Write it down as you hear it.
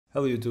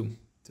Hello YouTube,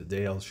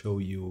 today I'll show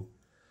you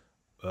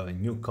a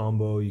new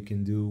combo you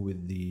can do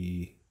with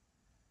the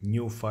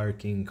new Fire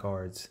King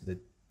cards that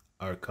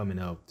are coming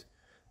out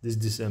this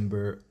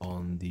December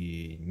on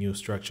the new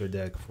structure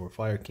deck for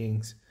Fire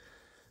Kings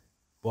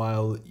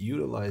while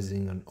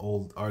utilizing an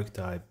old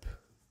archetype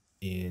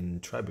in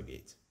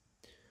TRI-BRIGADE.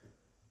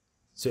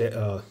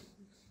 So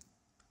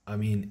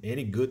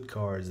any good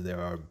cards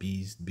there are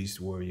Beast, Beast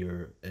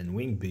Warrior, and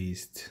Winged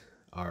Beast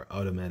are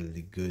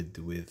automatically good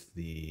with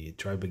the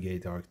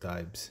TRI-BRIGADE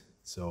archetypes.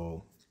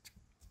 So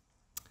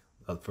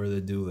without further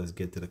ado, let's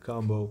get to the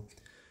combo.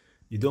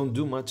 You don't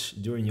do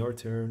much during your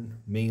turn,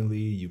 mainly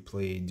you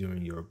play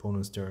during your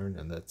opponent's turn,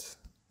 and that's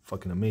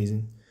fucking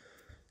amazing.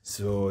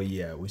 So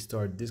yeah, we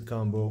start this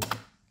combo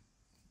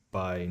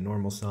by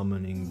normal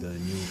summoning the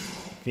new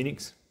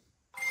Phoenix.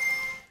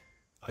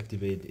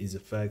 Activate his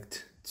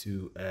effect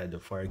to add a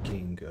Fire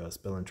King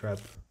spell and trap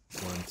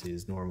once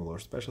is normal or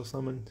special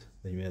summoned.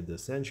 Then you add the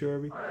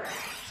Sanctuary.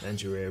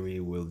 Sanctuary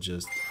will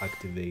just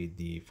activate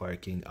the Fire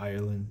King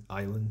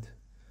Island.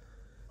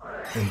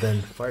 And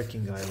then Fire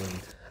King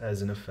Island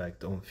has an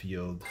effect on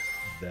field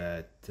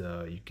that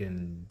you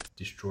can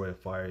destroy a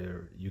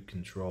fire you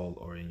control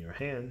or in your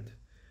hand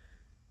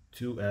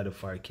to add a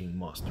Fire King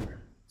monster.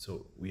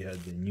 So we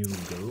had the new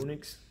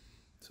Garunix.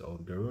 So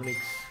Garunix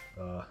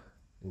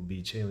will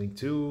be Chainlink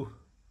 2,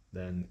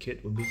 then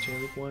Kit will be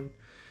Chainlink 1.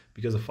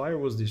 Because a fire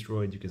was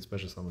destroyed, you can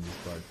special summon this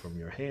card from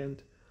your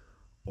hand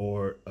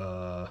or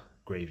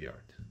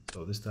graveyard.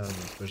 So this time we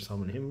special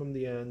summon him from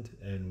the end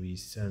and we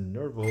send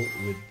Nerval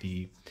with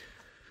the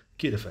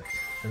Kit effect.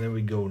 And then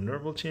we go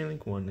Nerval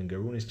Chainlink 1 and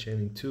Garunix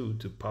Chainlink 2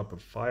 to pop a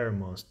fire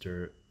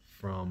monster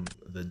from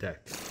the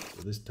deck.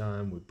 So this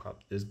time we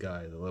pop this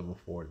guy, the level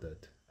 4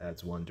 that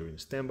adds 1 during the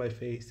standby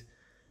phase.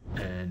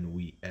 And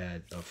we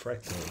add a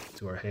Fractal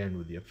to our hand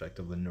with the effect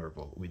of the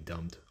Nerval we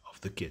dumped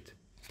off the Kit.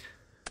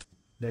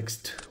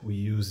 Next, we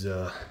use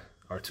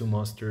our two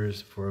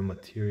monsters for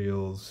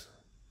materials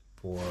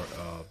for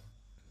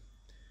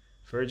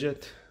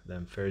Ferret,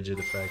 then Ferret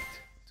effect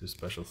to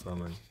special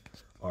summon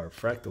our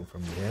Fractal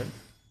from the hand.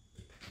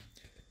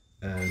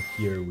 And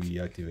here we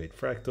activate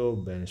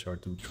Fractal, banish our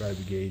two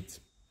TRI-BRIGADE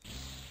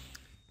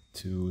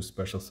to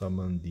special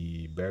summon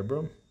the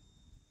Bearbrum.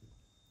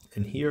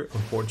 And here,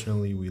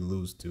 unfortunately, we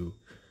lose to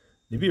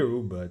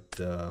Nibiru,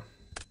 but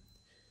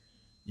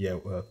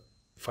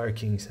Fire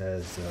Kings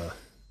has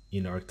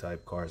in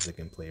archetype cards that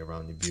can play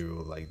around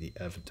Nibiru, like the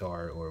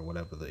Avatar or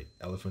whatever the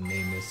elephant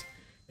name is.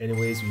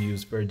 Anyways, we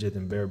use Ferret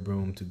and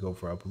Bearbrum to go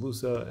for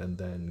Appaloosa, and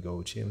then go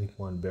Chainlink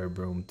 1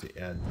 Bearbrum to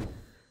add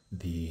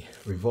the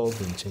Revolt,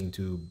 and Chain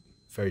 2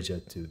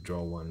 Ferret to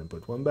draw 1 and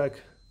put 1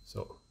 back.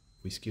 So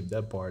we skip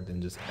that part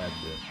and just add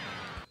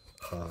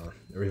the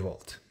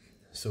Revolt.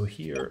 So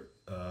here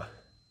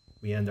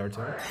we end our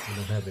turn. We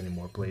don't have any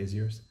more plays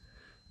here.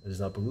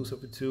 There's Appaloosa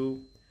for 2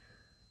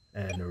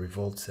 and a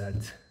Revolt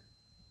set.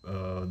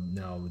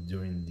 Now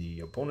during the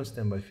opponent's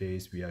standby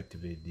phase, we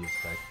activate the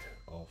effect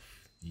of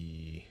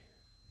the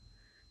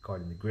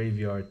card in the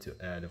graveyard to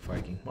add a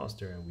Fire King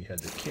monster, and we had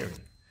the Kirin.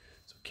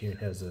 So Kirin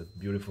has a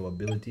beautiful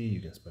ability, you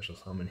can special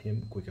summon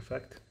him, quick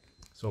effect.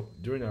 So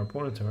during our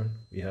opponent's turn,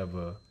 we have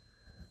a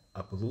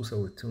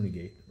Appaloosa with 2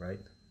 negate, right?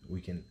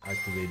 We can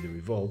activate the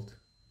Revolt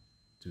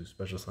to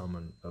special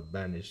summon a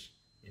banish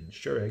in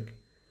Shureg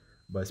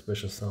by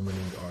special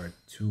summoning our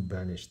 2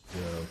 banished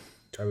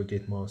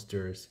TRI-BRIGADE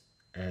monsters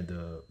and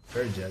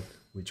Ferret,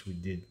 which we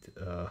did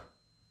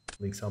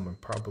link summon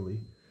properly,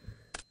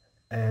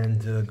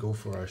 and go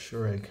for our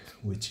Shureg,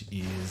 which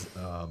is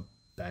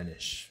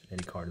banish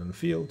any card on the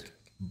field.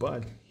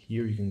 But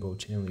here you can go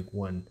Chainlink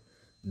 1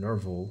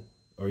 Nerval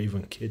or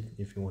even Kit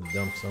if you want to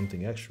dump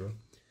something extra,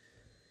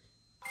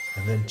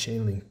 and then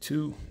Chainlink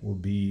 2 will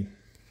be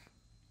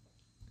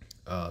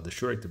the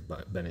Shureg to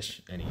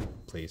banish any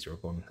plays your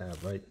opponent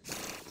have, right?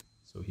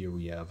 So here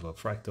we have a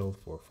Fractal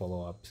for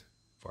follow-up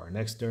for our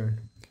next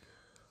turn.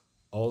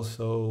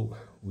 Also,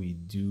 we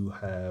do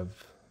have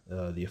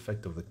the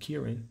effect of the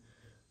Kirin,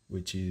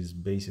 which is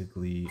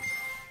basically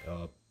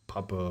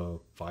pop a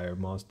fire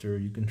monster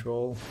you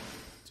control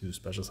to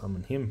special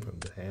summon him from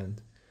the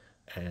hand,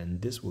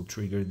 and this will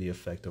trigger the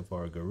effect of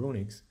our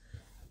Garunix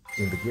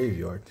in the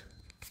graveyard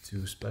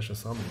to special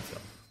summon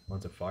itself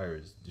once a fire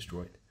is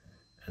destroyed.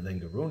 And then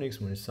Garunix,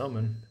 when it's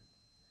summoned,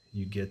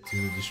 you get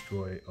to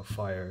destroy a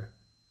fire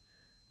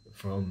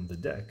from the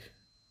deck,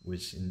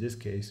 which in this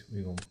case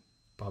we're gonna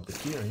pop the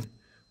Kirin.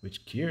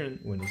 Which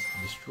Kirin, when it's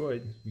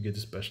destroyed, you get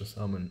to special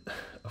summon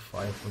a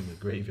fire from the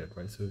graveyard,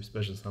 right? So we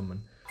special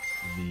summon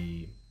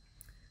the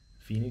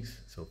Phoenix,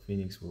 so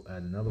Phoenix will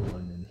add another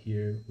one, and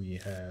here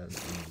we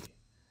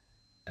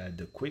add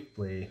the quick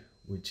play,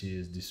 which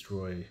is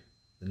destroy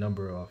the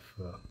number of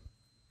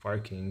Fire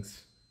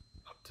Kings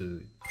up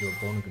to your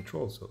opponent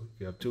control. So if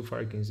you have 2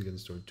 Fire Kings, you get to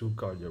destroy 2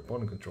 cards your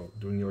opponent control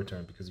during your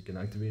turn because you can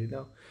activate it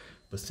now.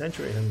 But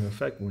Sanctuary has an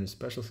effect when it's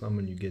special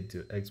summon, you get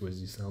to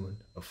XYZ summon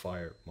a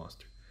fire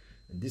monster.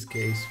 In this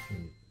case,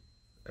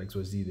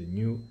 XYZ, the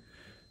new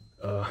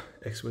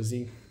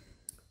XYZ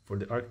for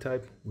the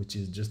archetype, which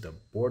is just a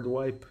board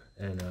wipe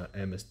and a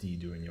MSD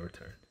during your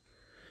turn.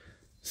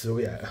 So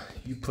yeah,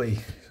 you play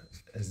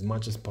as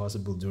much as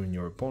possible during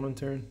your opponent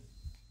turn,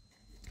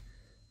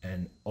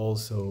 and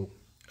also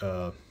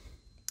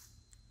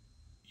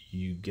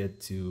you get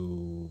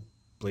to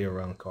play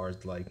around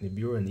cards like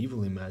Nibiru and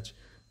Evilly Match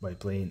by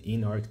playing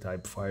in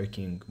archetype Fire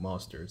King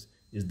Monsters.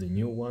 Is the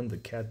new one, the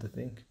cat, I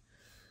think,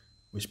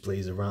 which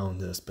plays around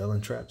the spell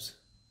and traps.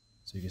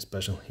 So you can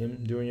special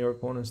him during your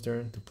opponent's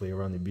turn to play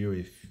around Nibiru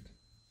if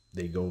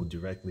they go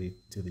directly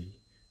to the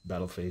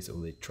battle phase or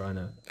they're trying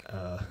to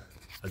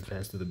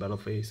advance to the battle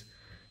phase.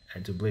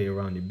 And to play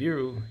around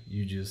Nibiru,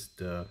 you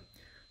just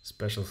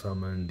special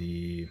summon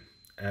the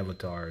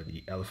avatar,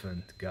 the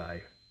elephant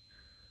guy,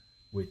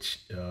 which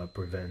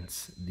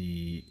prevents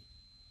the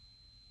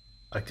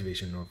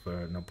activation of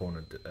an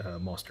opponent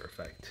monster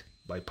effect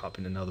by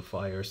popping another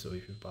fire. So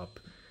if you pop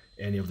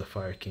any of the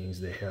Fire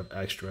Kings, they have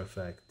extra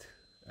effect,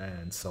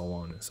 and so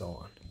on and so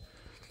on.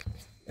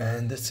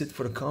 And that's it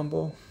for the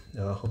combo.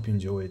 Hope you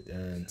enjoy it,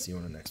 and see you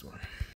on the next one.